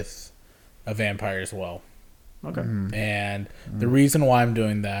with a vampire as well. Okay. And the reason why I'm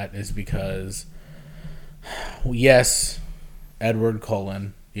doing that is because, yes, Edward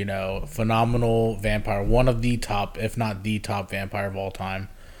Cullen, phenomenal vampire, one of the top, if not the top vampire of all time.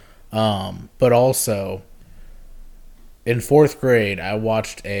 But also, in 4th grade, I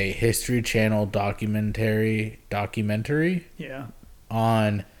watched a History Channel documentary Yeah.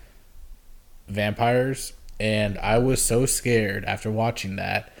 on vampires, and I was so scared after watching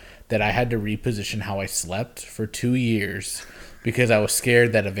that I had to reposition how I slept for 2 years because I was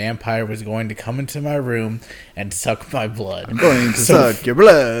scared that a vampire was going to come into my room and suck my blood. I'm going to suck your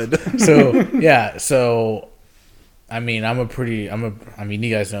blood. You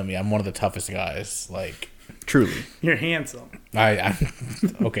guys know me. I'm one of the toughest guys. Like, Truly. You're handsome. I'm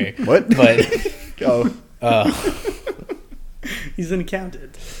okay. What? But Oh. He's an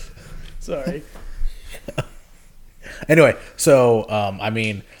accountant. Sorry. anyway, so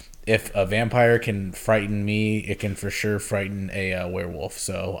if a vampire can frighten me, it can for sure frighten a werewolf.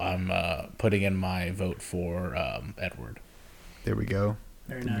 So I'm putting in my vote for Edward. There we go.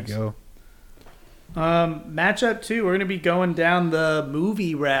 Very There nice. we go. Matchup 2, we're going to be going down the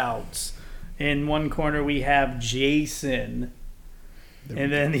movie routes. In one corner, we have Jason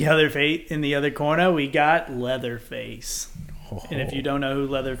And then in the other corner, we got Leatherface. And if you don't know who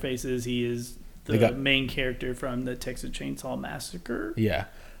Leatherface is, he is the main character from the Texas Chainsaw Massacre. Yeah.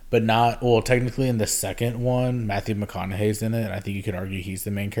 But not, well, technically in the second one, Matthew McConaughey's in it. And I think you could argue he's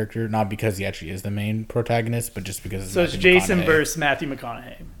the main character. Not because he actually is the main protagonist, but just because it's So it's Jason versus Matthew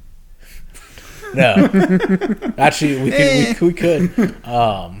McConaughey. No. Actually, we could.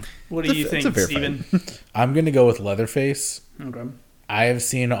 What do you think, Steven? I'm going to go with Leatherface. Okay. I have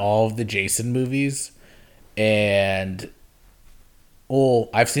seen all of the Jason movies. And, well,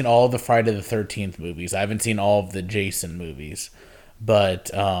 I've seen all of the Friday the 13th movies. I haven't seen all of the Jason movies. But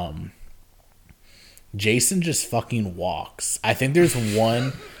Jason just fucking walks. I think there's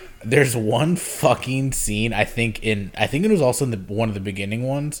one fucking scene. I think it was also in one of the beginning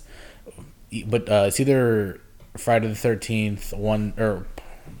ones, but it's either Friday the 13th one or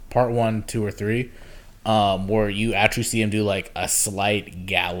part 1, 2, or 3, where you actually see him do like a slight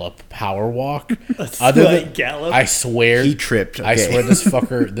gallop power walk. Gallop. I swear he tripped. Okay. I swear this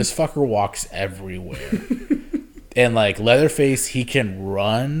fucker walks everywhere. And like Leatherface, he can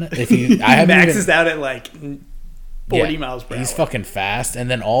run. If he maxes out at like 40 miles per hour. He's fucking fast. And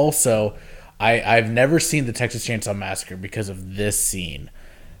then also, I've never seen the Texas Chainsaw Massacre because of this scene.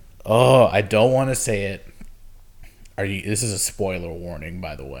 Oh, I don't want to say it. This is a spoiler warning,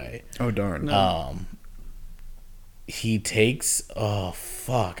 by the way. Oh darn. No. He takes. Oh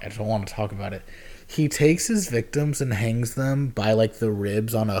fuck! I don't want to talk about it. He takes his victims and hangs them by like the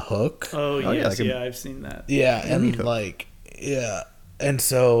ribs on a hook. Oh yes, I've seen that. Yeah, and like, yeah, and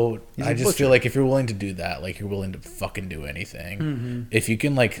so I just feel like if you're willing to do that, like you're willing to fucking do anything. Mm-hmm. If you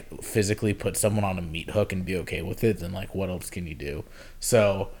can like physically put someone on a meat hook and be okay with it, then like what else can you do?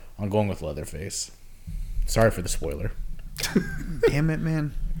 So I'm going with Leatherface. Sorry for the spoiler. Damn it,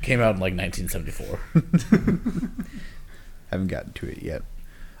 man! Came out in like 1974. Haven't gotten to it yet.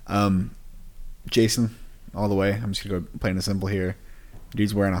 Jason, all the way. I'm just gonna go plain and simple here.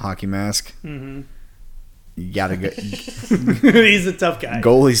 Dude's wearing a hockey mask. Mm-hmm. You gotta go. He's a tough guy.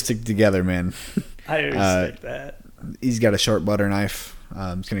 Goalies stick together, man. I respect that. He's got a sharp butter knife.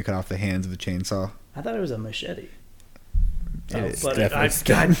 It's gonna cut off the hands of the chainsaw. I thought it was a machete. God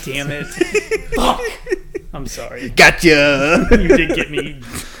damn it! Fuck. I'm sorry. Gotcha. You did get me.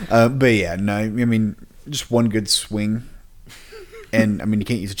 But yeah, no. I mean, just one good swing, and I mean, you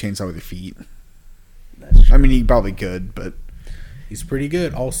can't use a chainsaw with your feet. That's true. I mean, he probably could, but He's pretty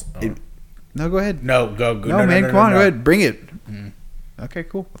good. Also, no, go ahead. go. No, man, come on, go ahead, bring it. Mm. Okay,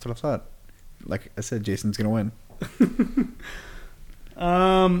 cool. That's what I thought. Like I said, Jason's gonna win.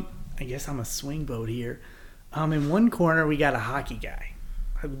 I guess I'm a swing vote here. In one corner we got a hockey guy.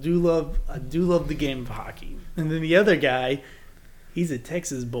 I do love the game of hockey. And then the other guy, he's a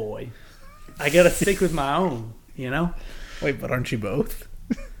Texas boy. I gotta stick with my own, you know? Wait, but aren't you both?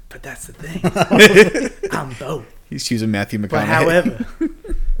 But that's the thing. I'm both. He's choosing Matthew McConaughey. But however,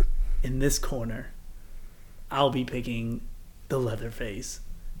 in this corner, I'll be picking the Leatherface.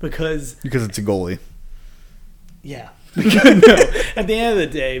 Because it's a goalie. Yeah. No, at the end of the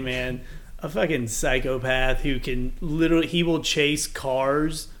day, man, a fucking psychopath who can he will chase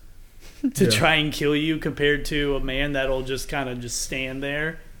cars to try and kill you compared to a man that'll just kind of just stand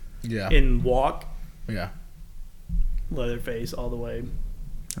there and walk. Yeah. Leatherface all the way.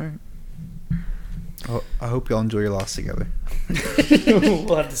 All right. Oh, I hope y'all enjoy your loss together.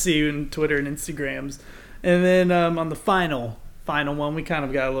 We'll have to see you in Twitter and Instagrams. And then on the final one, we kind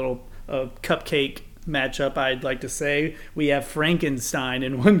of got a little cupcake matchup, I'd like to say. We have Frankenstein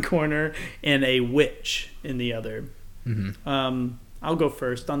in one corner and a witch in the other. Mm-hmm. I'll go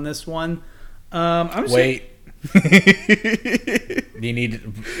first on this one. Wait. You need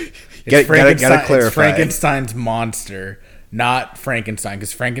gotta clarify. It's Frankenstein's monster, not Frankenstein,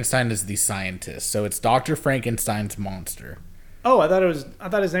 because Frankenstein is the scientist. So it's Dr. Frankenstein's monster. Oh, I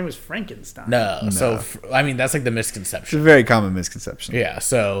thought his name was Frankenstein. No. So I mean that's like the It's misconception. a very common misconception. Yeah.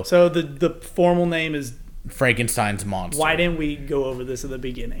 So the formal name is Frankenstein's monster. Why didn't we go over this at the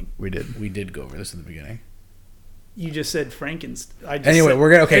beginning? We did. We did go over this in the beginning. You just said Frankenstein.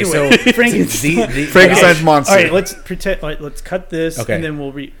 We're gonna so Frankenstein. Frankenstein's monster. All right, let's pretend. Let's cut this, and then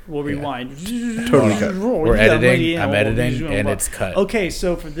we'll rewind. Totally cut. We're editing. I'm editing, and it's cut. Okay,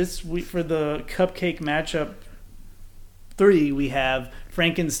 so for this week, for the cupcake matchup 3, we have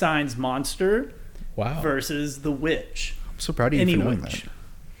Frankenstein's monster versus the witch. I'm so proud of you for knowing that.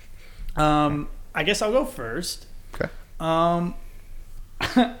 I guess I'll go first. Okay. I'm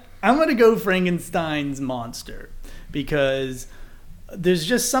gonna go Frankenstein's monster because there's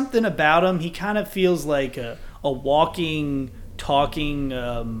just something about him. He kind of feels like a walking, talking,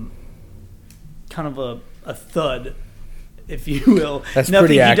 kind of a thud if you will. That's Nothing.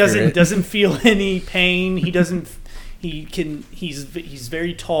 pretty He accurate. doesn't feel any pain. He doesn't. He can. He's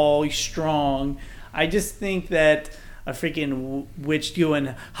very tall. He's strong. I just think that a freaking witch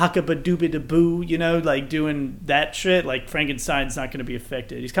doing hakabadooba-boo, like doing that shit, like Frankenstein's not going to be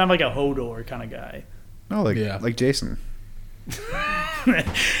affected. He's kind of like a Hodor kind of guy. No, Yeah. like Jason.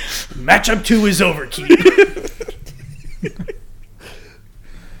 Matchup 2 is over, Keith.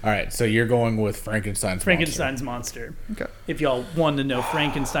 All right, so you're going with Frankenstein's Monster. Okay. If y'all wanted to know,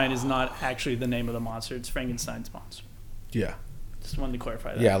 Frankenstein is not actually the name of the monster. It's Frankenstein's monster. Yeah. Just wanted to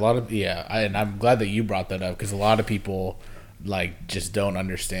clarify that. Yeah, and I'm glad that you brought that up because a lot of people like just don't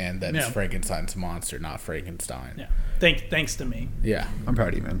understand that it's Yeah. Frankenstein's monster, not Frankenstein. Yeah. Thanks to me. Yeah. I'm proud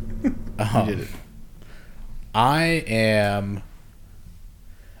of you, man. You did it. I'm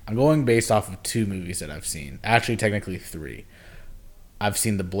going based off of 2 movies that I've seen. Actually, technically 3. I've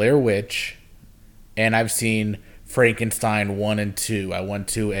seen The Blair Witch, and I've seen Frankenstein 1 and 2. I went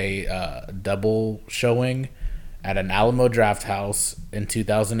to a double showing at an Alamo Draft House in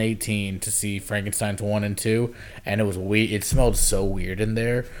 2018 to see Frankenstein's 1 and 2, and it was it smelled so weird in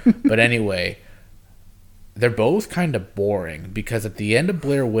there. But anyway, they're both kind of boring because at the end of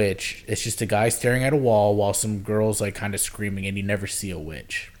Blair Witch, it's just a guy staring at a wall while some girls like kind of screaming, and you never see a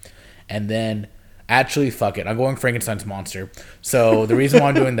witch. And then, actually, fuck it, I'm going Frankenstein's monster. So the reason why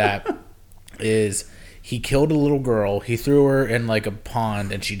I'm doing that is he killed a little girl. He threw her in like a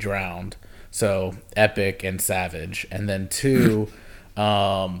pond and she drowned. So epic and savage. And then 2,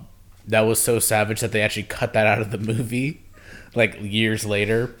 that was so savage that they actually cut that out of the movie like years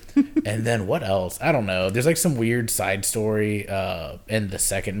later. And then what else? I don't know. There's like some weird side story in the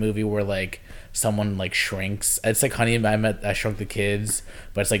second movie where like someone like shrinks. It's like Honey, I Shrunk the Kids,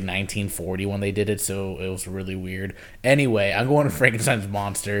 but it's like 1940 when they did it, so it was really weird. Anyway, I'm going to Frankenstein's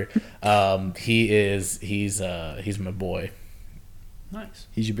monster. He's my boy. Nice.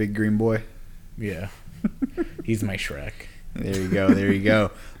 He's your big green boy. Yeah. He's my Shrek. There you go. There you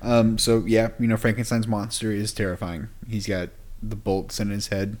go. So yeah, Frankenstein's monster is terrifying. He's got the bolts in his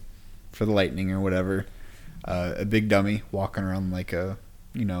head for the lightning or whatever. A big dummy walking around like a,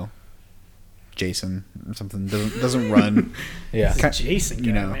 Jason or something. Doesn't run. Yeah. It's a Jason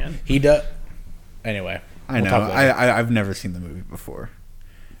guy, man. He does. Anyway. I we'll know. talk about it. I've never seen the movie before.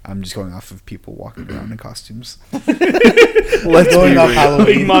 I'm just going off of people walking around in costumes. Let's going off Big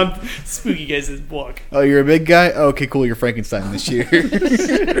Halloween. month. Spooky guys' book. Oh, you're a big guy? Oh, okay, cool. You're Frankenstein this year.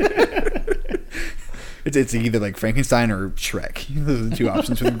 It's either like Frankenstein or Shrek. Those are the 2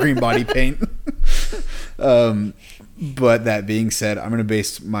 options with green body paint. But that being said, I'm going to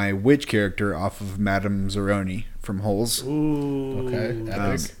base my witch character off of Madame Zeroni from Holes. Ooh. Okay.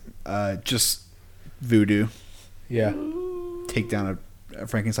 Epic. Just voodoo. Yeah. Take down a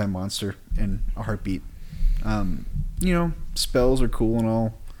Frankenstein monster in a heartbeat. Spells are cool and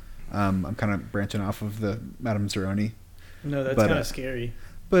all. I'm kind of branching off of the Madame Zeroni. No, that's But, kind of scary.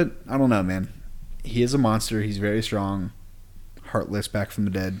 But I don't know, man. He is a monster. He's very strong. Heartless, back from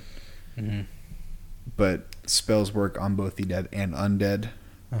the dead. Mm-hmm. But spells work on both the dead and undead.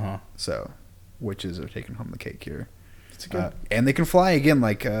 Uh-huh. So witches are taking home the cake here. It's good. And they can fly again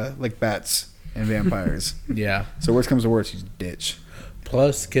like bats and vampires. Yeah. So worst comes to worst, he's ditch.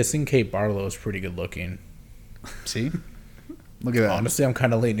 Plus, kissing Kate Barlow is pretty good looking. See? Look at that. Honestly, I'm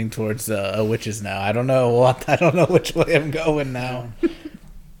kind of leaning towards witches now. I don't know I don't know which way I'm going now.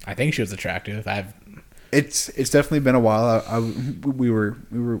 I think she was attractive. It's definitely been a while. We were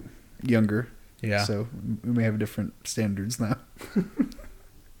younger. Yeah. So we may have different standards now.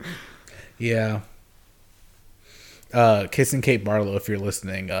 Yeah. Kissing Kate Barlow, if you're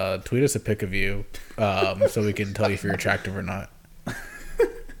listening, tweet us a pic of you so we can tell you if you're attractive or not.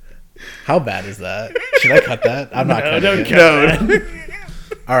 How bad is that? Should I cut that? I'm not cutting don't it. cut that.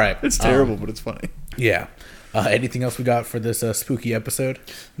 All right. It's terrible, but it's funny. Yeah. Anything else we got for this spooky episode?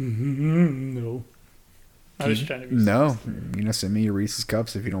 No. I was trying to be No. Send me your Reese's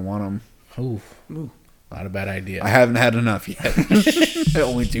Cups if you don't want them. Ooh. Ooh. Not a bad idea. I haven't had enough yet.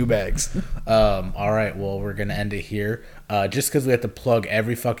 Only 2 bags. All right, well, we're going to end it here. Just because we have to plug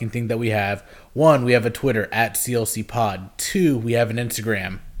every fucking thing that we have. 1, we have a Twitter at CLC Pod. 2, we have an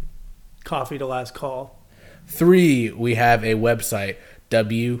Instagram. Coffee to last call. 3, we have a website,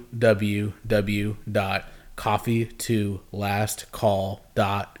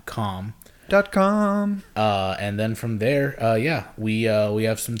 www.coffeetolastcall.com. .com. And then from there, we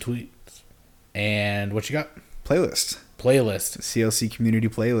have some tweets. And what you got? Playlist. CLC community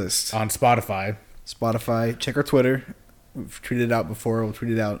playlist. On Spotify. Check our Twitter. We've tweeted it out before. We'll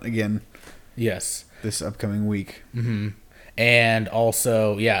tweet it out again. Yes. This upcoming week. Mm-hmm. And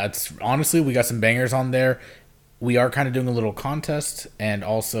also, it's honestly, we got some bangers on there. we are kind of doing a little contest, and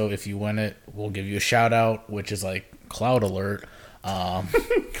also if you win it, we'll give you a shout out, which is like cloud alert.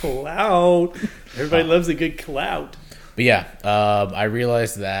 Clout. Everybody loves a good clout. But yeah, I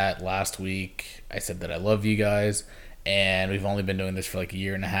realized that last week I said that I love you guys, and we've only been doing this for like a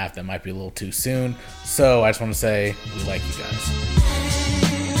year and a half. That might be a little too soon. So I just want to say we like you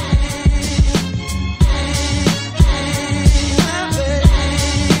guys.